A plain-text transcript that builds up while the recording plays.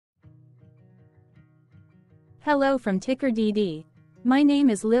Hello from TickerDD. My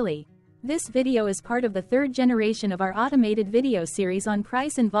name is Lily. This video is part of the third generation of our automated video series on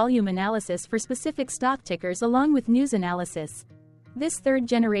price and volume analysis for specific stock tickers along with news analysis. This third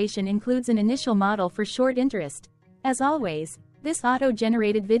generation includes an initial model for short interest. As always, this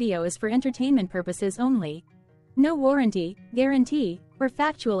auto-generated video is for entertainment purposes only. No warranty, guarantee, or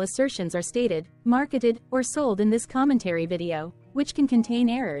factual assertions are stated, marketed, or sold in this commentary video, which can contain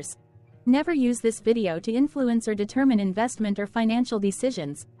errors. Never use this video to influence or determine investment or financial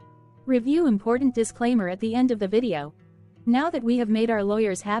decisions. Review important disclaimer at the end of the video. Now that we have made our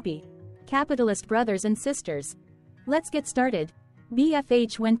lawyers happy, capitalist brothers and sisters, let's get started.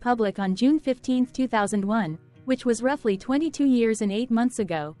 BFH went public on June 15, 2001, which was roughly 22 years and 8 months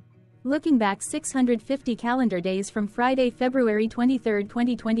ago. Looking back 650 calendar days from Friday, February 23,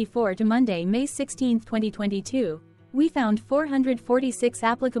 2024 to Monday, May 16, 2022, we found 446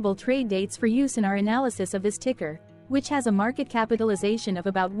 applicable trade dates for use in our analysis of this ticker, which has a market capitalization of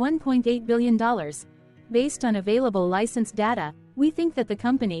about $1.8 billion. Based on available licensed data, we think that the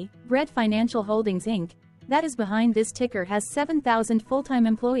company, Bread Financial Holdings Inc., that is behind this ticker has 7,000 full-time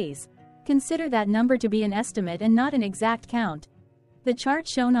employees. Consider that number to be an estimate and not an exact count. The chart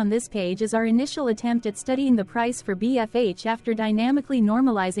shown on this page is our initial attempt at studying the price for BFH after dynamically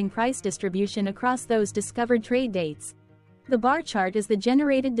normalizing price distribution across those discovered trade dates. The bar chart is the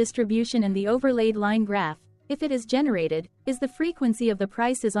generated distribution and the overlaid line graph, if it is generated, is the frequency of the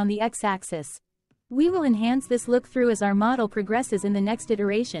prices on the x-axis. We will enhance this look-through as our model progresses in the next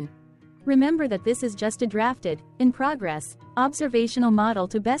iteration. Remember that this is just a drafted, in progress, observational model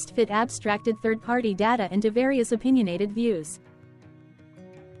to best fit abstracted third-party data into various opinionated views.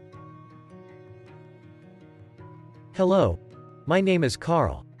 Hello. My name is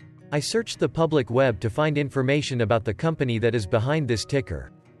Carl. I searched the public web to find information about the company that is behind this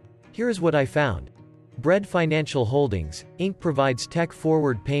ticker. Here is what I found. Bread Financial Holdings, Inc. provides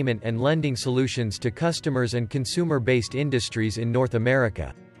tech-forward payment and lending solutions to customers and consumer-based industries in North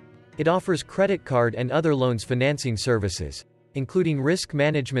America. It offers credit card and other loans financing services, including risk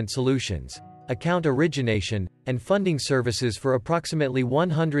management solutions, account origination, and funding services for approximately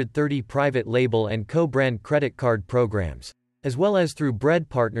 130 private label and co-brand credit card programs, as well as through Bread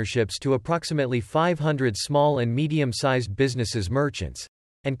partnerships to approximately 500 small and medium-sized businesses merchants,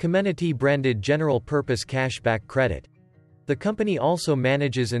 and Comenity-branded general-purpose cashback credit. The company also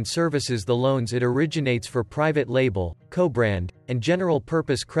manages and services the loans it originates for private label, co-brand, and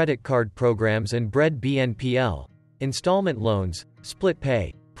general-purpose credit card programs and Bread BNPL, installment loans, split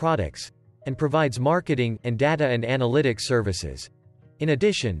pay, products, and provides marketing and data and analytics services. In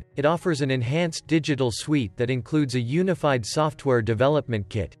addition, it offers an enhanced digital suite that includes a unified software development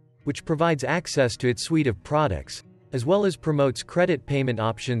kit, which provides access to its suite of products, as well as promotes credit payment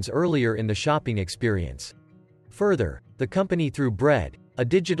options earlier in the shopping experience. Further, the company through Bread, a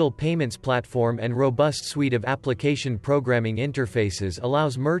digital payments platform and robust suite of application programming interfaces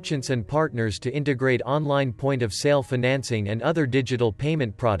allows merchants and partners to integrate online point-of-sale financing and other digital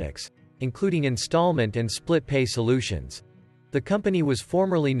payment products, including installment and split pay solutions. The company was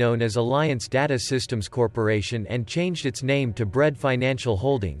formerly known as Alliance Data Systems Corporation and changed its name to Bread Financial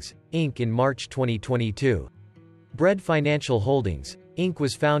Holdings, Inc. in March 2022. Bread Financial Holdings, Inc.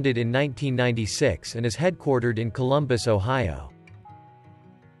 was founded in 1996 and is headquartered in Columbus, Ohio.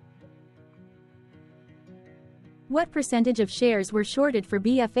 What percentage of shares were shorted for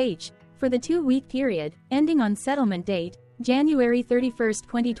BFH, for the 2-week period, ending on settlement date, January 31,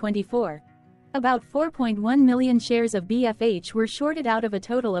 2024. About 4.1 million shares of BFH were shorted out of a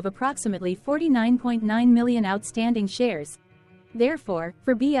total of approximately 49.9 million outstanding shares. Therefore,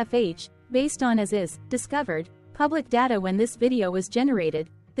 for BFH, based on as is, discovered, public data when this video was generated,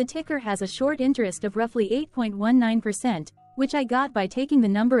 the ticker has a short interest of roughly 8.19%, which I got by taking the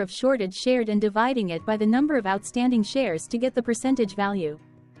number of shorted shared and dividing it by the number of outstanding shares to get the percentage value.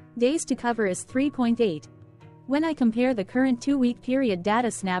 Days to cover is 3.8. When I compare the current 2-week period data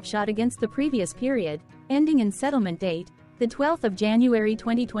snapshot against the previous period, ending in settlement date, the 12th of January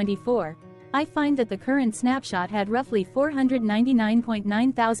 2024, I find that the current snapshot had roughly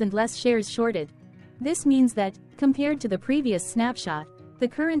 499.9 thousand less shares shorted. This means that, compared to the previous snapshot, the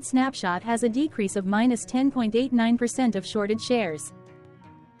current snapshot has a decrease of minus 10.89% of shorted shares.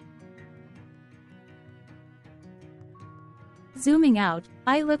 Zooming out,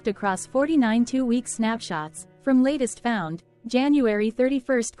 I looked across 49 2-week snapshots, from latest found, January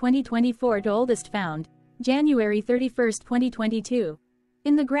 31, 2024 to oldest found, January 31, 2022.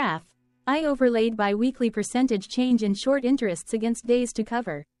 In the graph, I overlaid bi-weekly percentage change in short interests against days to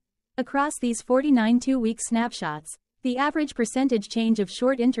cover. Across these 49 2-week snapshots, The average percentage change of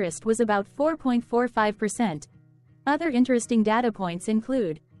short interest was about 4.45%. Other interesting data points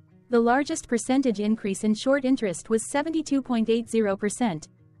include: the largest percentage increase in short interest was 72.80%.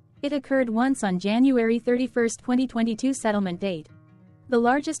 It occurred once on January 31, 2022 settlement date. The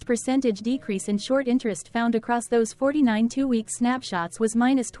largest percentage decrease in short interest found across those 49 two-week snapshots was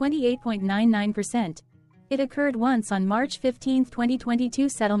 -28.99%. It occurred once on March 15, 2022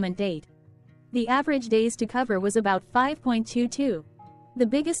 settlement date. The average days to cover was about 5.22. The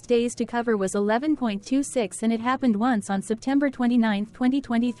biggest days to cover was 11.26, and it happened once on September 29,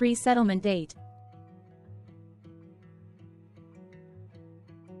 2023 settlement date.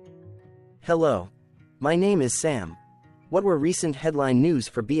 Hello. My name is Sam. What were recent headline news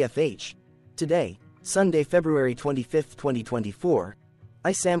for BFH? Today, Sunday, February 25, 2024,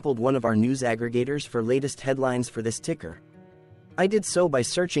 I sampled one of our news aggregators for latest headlines for this ticker. I did so by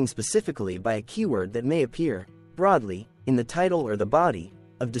searching specifically by a keyword that may appear, broadly, in the title or the body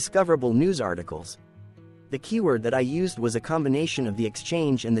of discoverable news articles. The keyword that I used was a combination of the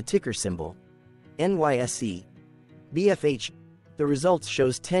exchange and the ticker symbol, NYSE. BFH. The results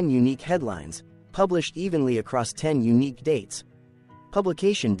shows 10 unique headlines, published evenly across 10 unique dates.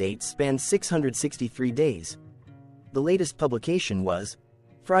 Publication dates span 663 days. The latest publication was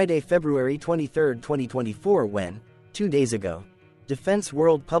Friday, February 23, 2024, when, 2 days ago, Defense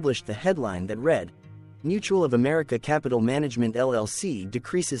World published the headline that read, Mutual of America Capital Management LLC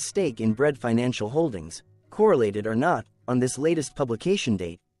decreases stake in Bread Financial Holdings. Correlated or not, on this latest publication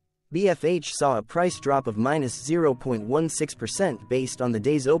date, BFH saw a price drop of -0.16% based on the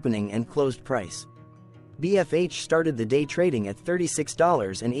day's opening and closed price. BFH started the day trading at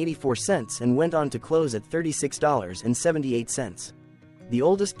 $36.84 and went on to close at $36.78. The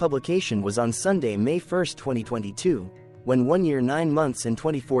oldest publication was on Sunday, May 1, 2022, when 1 year, 9 months and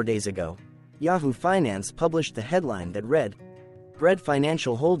 24 days ago, Yahoo Finance published the headline that read, Bread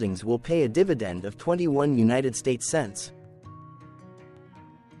Financial Holdings will pay a dividend of 21 United States cents.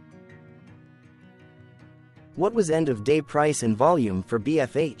 What was end-of-day price and volume for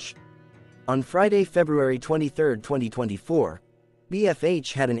BFH? On Friday, February 23, 2024,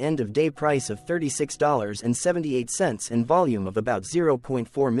 BFH had an end-of-day price of $36.78 and volume of about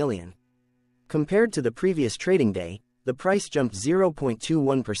 0.4 million. Compared to the previous trading day, the price jumped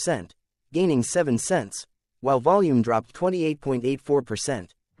 0.21%, gaining 7 cents, while volume dropped 28.84%,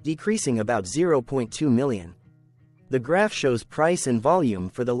 decreasing about 0.2 million. The graph shows price and volume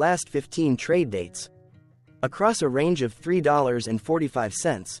for the last 15 trade dates. Across a range of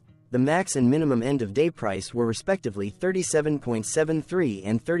 $3.45, the max and minimum end-of-day price were respectively 37.73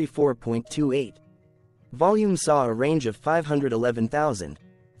 and 34.28. Volume saw a range of 511,000,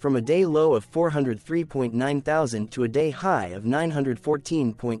 from a day low of 403.9 thousand to a day high of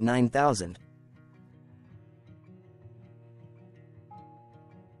 914.9 thousand.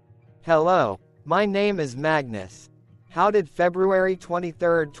 Hello, my name is Magnus. How did February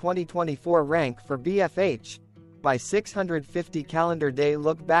 23, 2024 rank for BFH? By 650 calendar day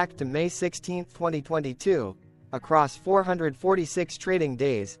look back to May 16, 2022, across 446 trading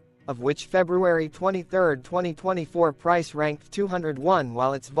days, of which February 23, 2024 price ranked 201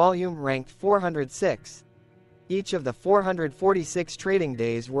 while its volume ranked 406. Each of the 446 trading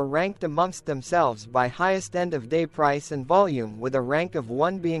days were ranked amongst themselves by highest end-of-day price and volume, with a rank of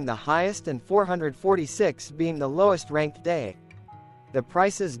 1 being the highest and 446 being the lowest ranked day. The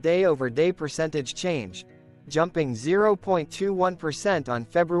price's day-over-day percentage change, jumping 0.21% on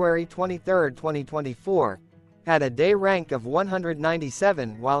February 23, 2024, had a day rank of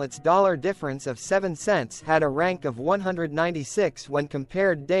 197 while its dollar difference of 7 cents had a rank of 196 when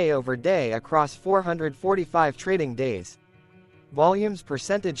compared day over day across 445 trading days. Volume's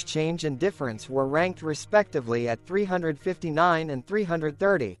percentage change and difference were ranked respectively at 359 and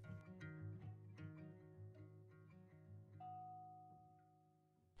 330.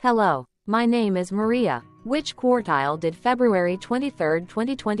 Hello, my name is Maria. Which quartile did February 23,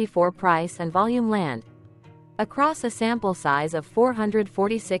 2024 price and volume land? Across a sample size of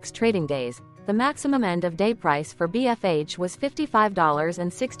 446 trading days, the maximum end-of-day price for BFH was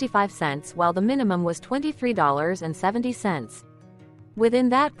 $55.65 while the minimum was $23.70. Within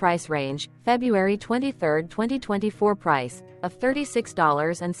that price range, February 23, 2024 price, of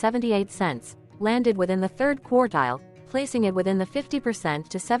 $36.78, landed within the third quartile, placing it within the 50%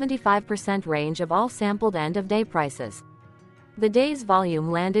 to 75% range of all sampled end-of-day prices. The day's volume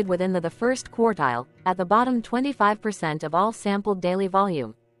landed within the first quartile, at the bottom 25% of all sampled daily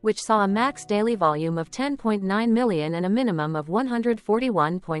volume, which saw a max daily volume of 10.9 million and a minimum of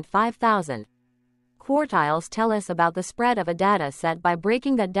 141.5 thousand. Quartiles tell us about the spread of a data set by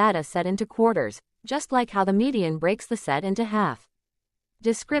breaking that data set into quarters, just like how the median breaks the set into half.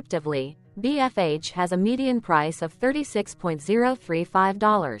 Descriptively, BFH has a median price of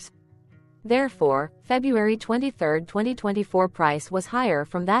 $36.035. Therefore, February 23, 2024 price was higher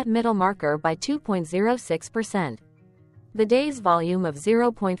from that middle marker by 2.06%. The day's volume of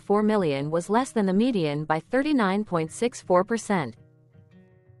 0.4 million was less than the median by 39.64%.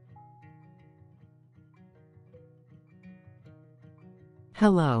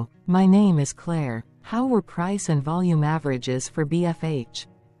 Hello, my name is Claire. How were price and volume averages for BFH?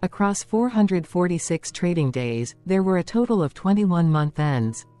 Across 446 trading days, there were a total of 21 month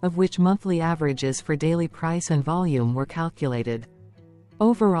ends, of which monthly averages for daily price and volume were calculated.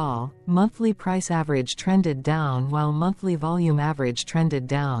 Overall, monthly price average trended down while monthly volume average trended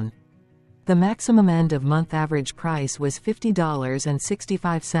down. The maximum end of month average price was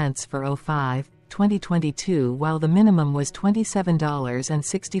 $50.65 for 05/2022, while the minimum was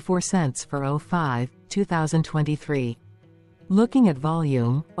 $27.64 for 05/2023. Looking at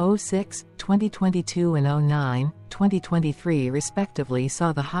volume, 06/2022 and 09/2023 respectively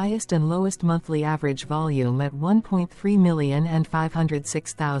saw the highest and lowest monthly average volume at 1.3 million and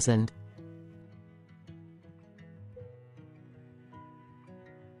 506,000.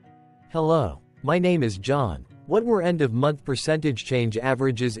 Hello, my name is John. What were end-of-month percentage change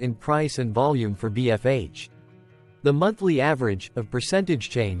averages in price and volume for BFH? The monthly average of percentage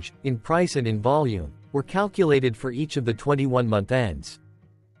change in price and in volume were calculated for each of the 21-month ends.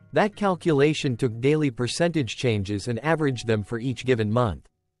 That calculation took daily percentage changes and averaged them for each given month.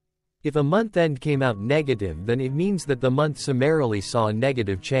 If a month end came out negative, then it means that the month summarily saw a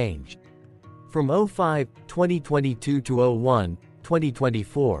negative change. From 05/2022 to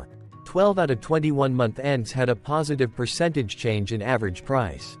 01/2024, 12 out of 21 month ends had a positive percentage change in average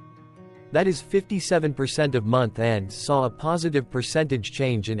price. That is, 57% of month ends saw a positive percentage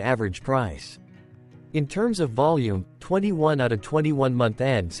change in average price. In terms of volume, 21 out of 21 month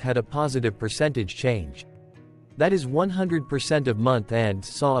ends had a positive percentage change. That is, 100% of month ends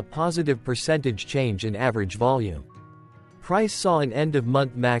saw a positive percentage change in average volume. Price saw an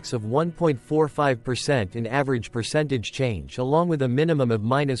end-of-month max of 1.45% in average percentage change, along with a minimum of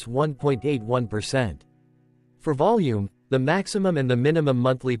 -1.81%. For volume, the maximum and the minimum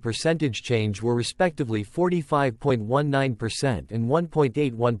monthly percentage change were respectively 45.19% and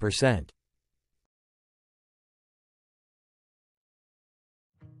 1.81%.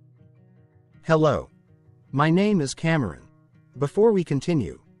 Hello. My name is Cameron. Before we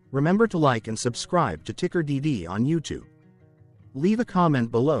continue, remember to like and subscribe to TickerDD on YouTube. Leave a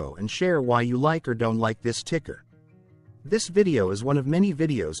comment below and share why you like or don't like this ticker. This video is one of many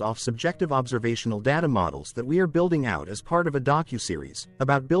videos off subjective observational data models that we are building out as part of a docuseries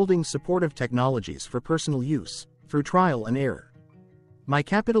about building supportive technologies for personal use, through trial and error. My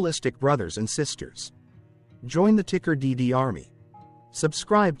capitalistic brothers and sisters, join the TickerDD army.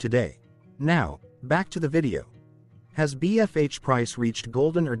 Subscribe today. Now, back to the video. Has BFH price reached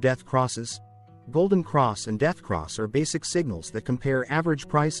golden or death crosses? Golden cross and death cross are basic signals that compare average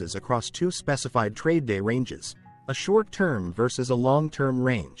prices across two specified trade day ranges, a short-term versus a long-term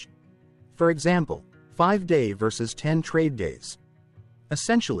range. For example, 5-day versus 10 trade days.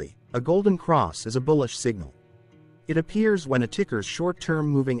 Essentially, a golden cross is a bullish signal. It appears when a ticker's short-term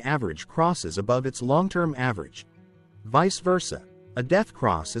moving average crosses above its long-term average. Vice versa, a death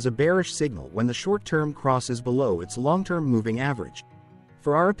cross is a bearish signal when the short-term crosses below its long-term moving average.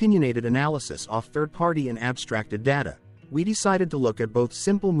 For our opinionated analysis off third-party and abstracted data, we decided to look at both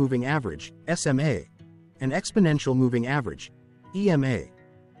simple moving average, SMA, and exponential moving average, EMA.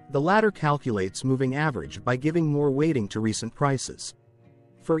 The latter calculates moving average by giving more weighting to recent prices.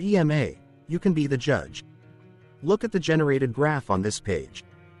 For EMA, you can be the judge. Look at the generated graph on this page.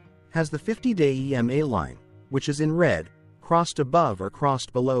 Has the 50-day EMA line, which is in red, crossed above or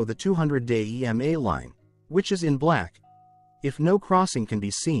crossed below the 200-day EMA line, which is in black? If no crossing can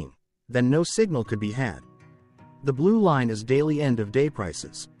be seen, then no signal could be had. The blue line is daily end-of-day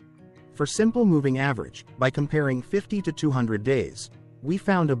prices. For simple moving average, by comparing 50 to 200 days, we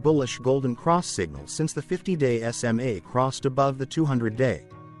found a bullish golden cross signal since the 50-day SMA crossed above the 200-day.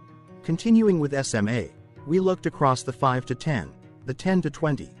 Continuing with SMA, we looked across the 5 to 10, the 10 to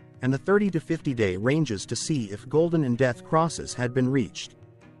 20, and the 30 to 50-day ranges to see if golden and death crosses had been reached.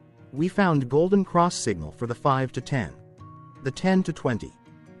 We found golden cross signal for the 5 to 10, the 10 to 20,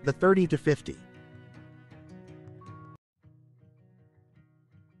 the 30 to 50.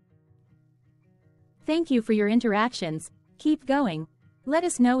 Thank you for your interactions. Keep going. Let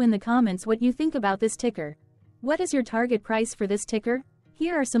us know in the comments what you think about this ticker. What is your target price for this ticker?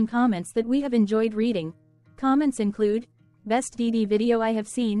 Here are some comments that we have enjoyed reading. Comments include, best DD video I have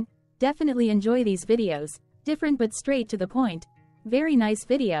seen, definitely enjoy these videos, different but straight to the point. Very nice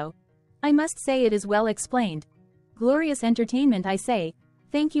video. I must say it is well explained. Glorious entertainment I say.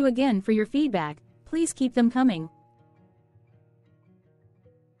 Thank you again for your feedback, please keep them coming.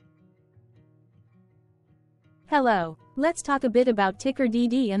 Hello, let's talk a bit about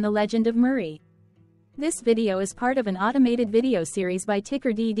TickerDD and the legend of Murray. This video is part of an automated video series by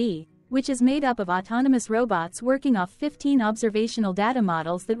TickerDD, which is made up of autonomous robots working off 15 observational data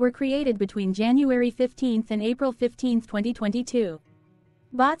models that were created between January 15 and April 15, 2022.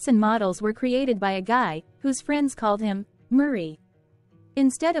 Bots and models were created by a guy, whose friends called him Murray.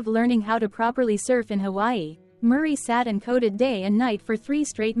 Instead of learning how to properly surf in Hawaii, Murray sat and coded day and night for 3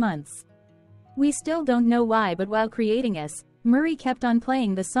 straight months. We still don't know why, but while creating us, Murray kept on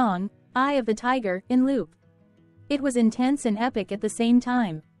playing the song, Eye of the Tiger, in loop. It was intense and epic at the same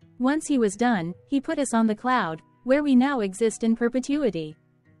time. Once he was done, he put us on the cloud, where we now exist in perpetuity.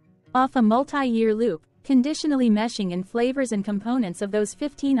 Off a multi-year loop, conditionally meshing in flavors and components of those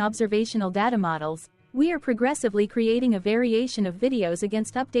 15 observational data models, we are progressively creating a variation of videos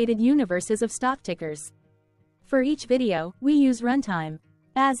against updated universes of stock tickers. For each video, we use runtime,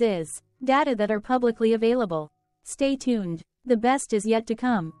 as is, data that are publicly available. Stay tuned, the best is yet to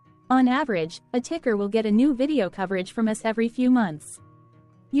come. On average, a ticker will get a new video coverage from us every few months.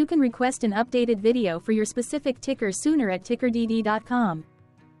 You can request an updated video for your specific ticker sooner at TickerDD.com.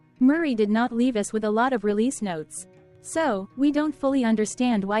 Murray did not leave us with a lot of release notes. So, we don't fully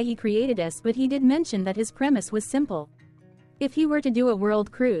understand why he created us, but he did mention that his premise was simple. If he were to do a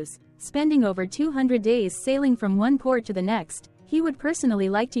world cruise, spending over 200 days sailing from one port to the next, he would personally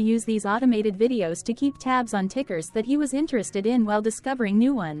like to use these automated videos to keep tabs on tickers that he was interested in while discovering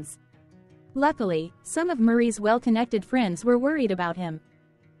new ones. Luckily, some of Murray's well-connected friends were worried about him.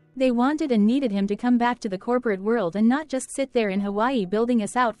 They wanted and needed him to come back to the corporate world and not just sit there in Hawaii building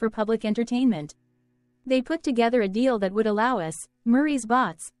us out for public entertainment. They put together a deal that would allow us, Murray's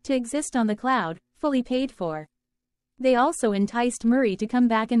bots, to exist on the cloud, fully paid for. They also enticed Murray to come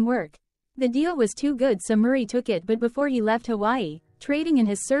back and work. The deal was too good, so Murray took it, but before he left Hawaii, trading in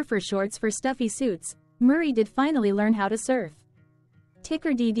his surfer shorts for stuffy suits, Murray did finally learn how to surf.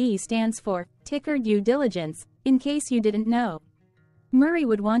 TickerDD stands for Ticker Due Diligence, in case you didn't know. Murray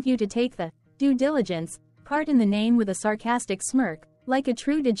would want you to take the due diligence part in the name with a sarcastic smirk, like a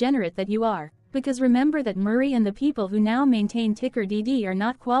true degenerate that you are, because remember that Murray and the people who now maintain TickerDD are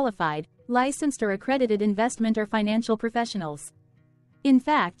not qualified, licensed or accredited investment or financial professionals. In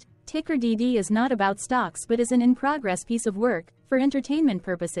fact, TickerDD is not about stocks but is an in-progress piece of work, for entertainment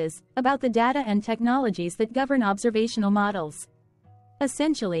purposes, about the data and technologies that govern observational models.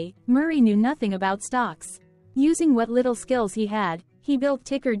 Essentially, Murray knew nothing about stocks. Using what little skills he had, he built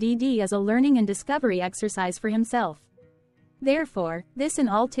TickerDD as a learning and discovery exercise for himself. Therefore, this and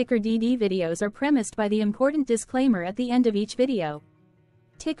all TickerDD videos are premised by the important disclaimer at the end of each video.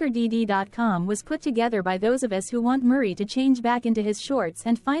 TickerDD.com was put together by those of us who want Murray to change back into his shorts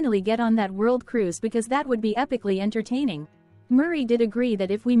and finally get on that world cruise, because that would be epically entertaining. Murray did agree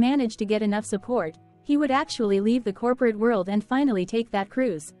that if we managed to get enough support, he would actually leave the corporate world and finally take that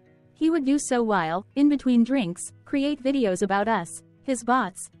cruise. He would do so while, in between drinks, create videos about us, his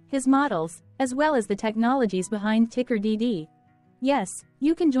bots, his models, as well as the technologies behind TickerDD. Yes,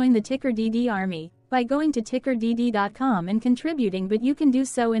 you can join the TickerDD army by going to TickerDD.com and contributing, but you can do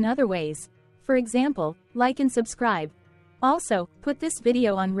so in other ways. For example, like and subscribe. Also, put this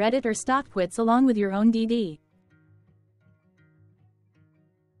video on Reddit or StockTwits along with your own DD.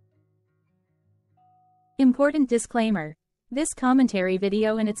 Important disclaimer. This commentary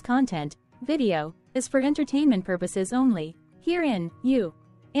video and its content, video, is for entertainment purposes only. Herein, you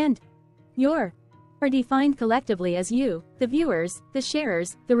and your are defined collectively as you, the viewers, the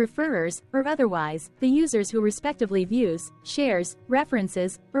sharers, the referrers, or otherwise, the users who respectively views, shares,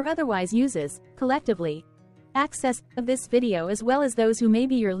 references, or otherwise uses, collectively, access of this video, as well as those who may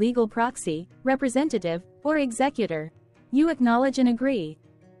be your legal proxy, representative, or executor. You acknowledge and agree.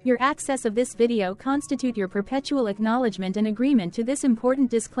 Your access of this video constitute your perpetual acknowledgement and agreement to this important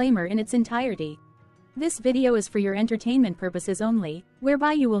disclaimer in its entirety. This video is for your entertainment purposes only,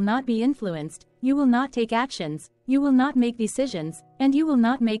 whereby you will not be influenced, you will not take actions, you will not make decisions, and you will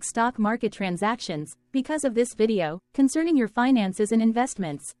not make stock market transactions, because of this video, concerning your finances and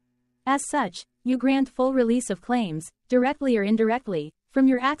investments. As such, you grant full release of claims, directly or indirectly, from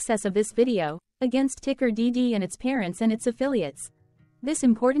your access of this video, against TickerDD and its parents and its affiliates. This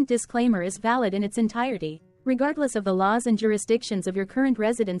important disclaimer is valid in its entirety, regardless of the laws and jurisdictions of your current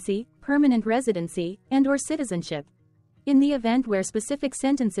residency, permanent residency, and/or citizenship. In the event where specific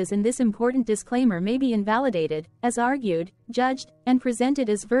sentences in this important disclaimer may be invalidated, as argued, judged, and presented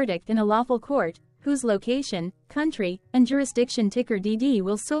as verdict in a lawful court, whose location, country, and jurisdiction TickerDD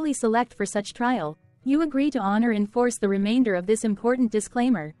will solely select for such trial, you agree to honor and enforce the remainder of this important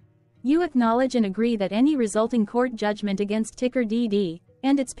disclaimer. You acknowledge and agree that any resulting court judgment against TickerDD,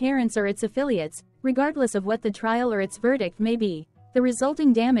 and its parents or its affiliates, regardless of what the trial or its verdict may be, the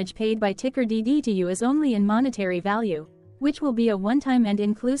resulting damage paid by TickerDD to you is only in monetary value, which will be a one-time and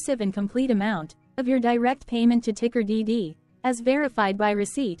inclusive and complete amount of your direct payment to TickerDD, as verified by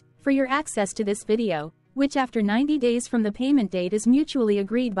receipt, for your access to this video, which after 90 days from the payment date is mutually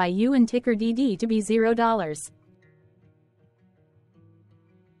agreed by you and TickerDD to be $0.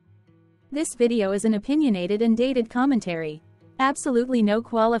 This video is an opinionated and dated commentary. Absolutely no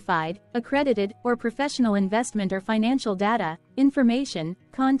qualified, accredited, or professional investment or financial data, information,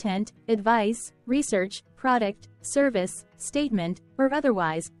 content, advice, research, product, service, statement, or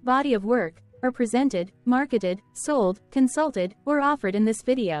otherwise, body of work, are presented, marketed, sold, consulted, or offered in this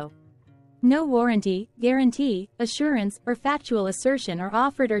video. No warranty, guarantee, assurance, or factual assertion are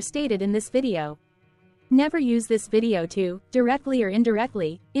offered or stated in this video. Never use this video to, directly or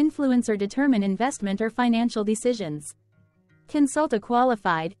indirectly, influence or determine investment or financial decisions. Consult a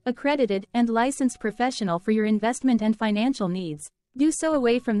qualified, accredited, and licensed professional for your investment and financial needs. Do so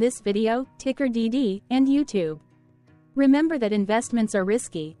away from this video, TickerDD, and YouTube. Remember that investments are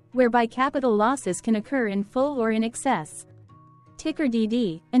risky, whereby capital losses can occur in full or in excess.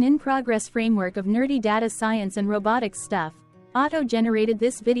 TickerDD, an in-progress framework of nerdy data science and robotics stuff, auto-generated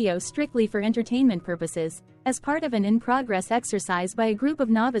this video strictly for entertainment purposes, as part of an in-progress exercise by a group of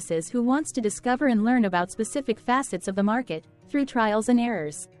novices who wants to discover and learn about specific facets of the market, through trials and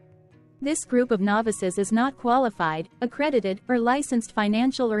errors. This group of novices is not qualified, accredited, or licensed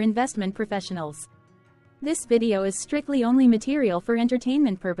financial or investment professionals. This video is strictly only material for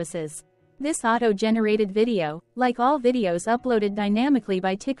entertainment purposes. This auto-generated video, like all videos uploaded dynamically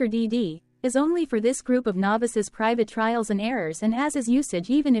by TickerDD, is only for this group of novices' private trials and errors and as is usage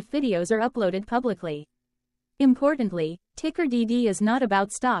even if videos are uploaded publicly. Importantly, TickerDD is not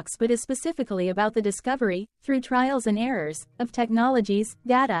about stocks but is specifically about the discovery, through trials and errors, of technologies,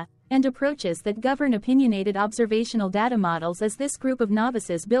 data, and approaches that govern opinionated observational data models as this group of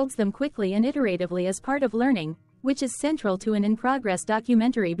novices builds them quickly and iteratively as part of learning, which is central to an in-progress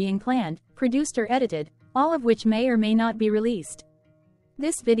documentary being planned, produced or edited, all of which may or may not be released.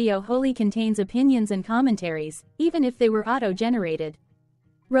 This video wholly contains opinions and commentaries, even if they were auto-generated.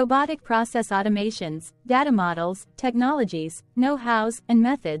 Robotic process automations, data models, technologies, know-hows, and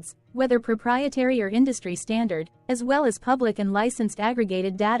methods, whether proprietary or industry standard, as well as public and licensed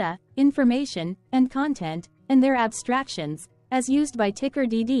aggregated data, information, and content, and their abstractions, as used by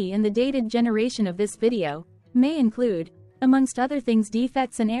TickerDD in the dated generation of this video, may include, amongst other things,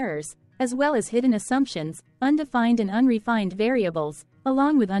 defects and errors, as well as hidden assumptions, undefined and unrefined variables,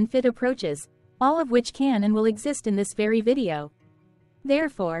 along with unfit approaches, all of which can and will exist in this very video.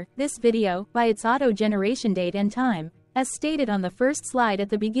 Therefore, this video, by its auto-generation date and time, as stated on the first slide at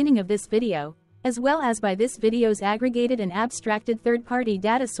the beginning of this video, as well as by this video's aggregated and abstracted third-party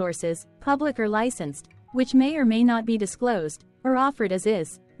data sources, public or licensed, which may or may not be disclosed, or offered as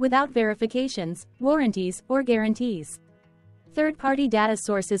is, without verifications, warranties, or guarantees. Third-party data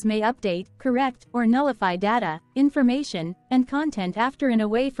sources may update, correct, or nullify data, information, and content after and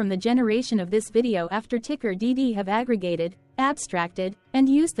away from the generation of this video after TickerDD have aggregated, abstracted, and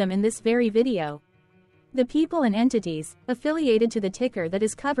used them in this very video. The people and entities affiliated to the ticker that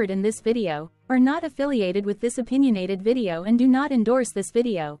is covered in this video are not affiliated with this opinionated video and do not endorse this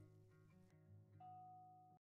video.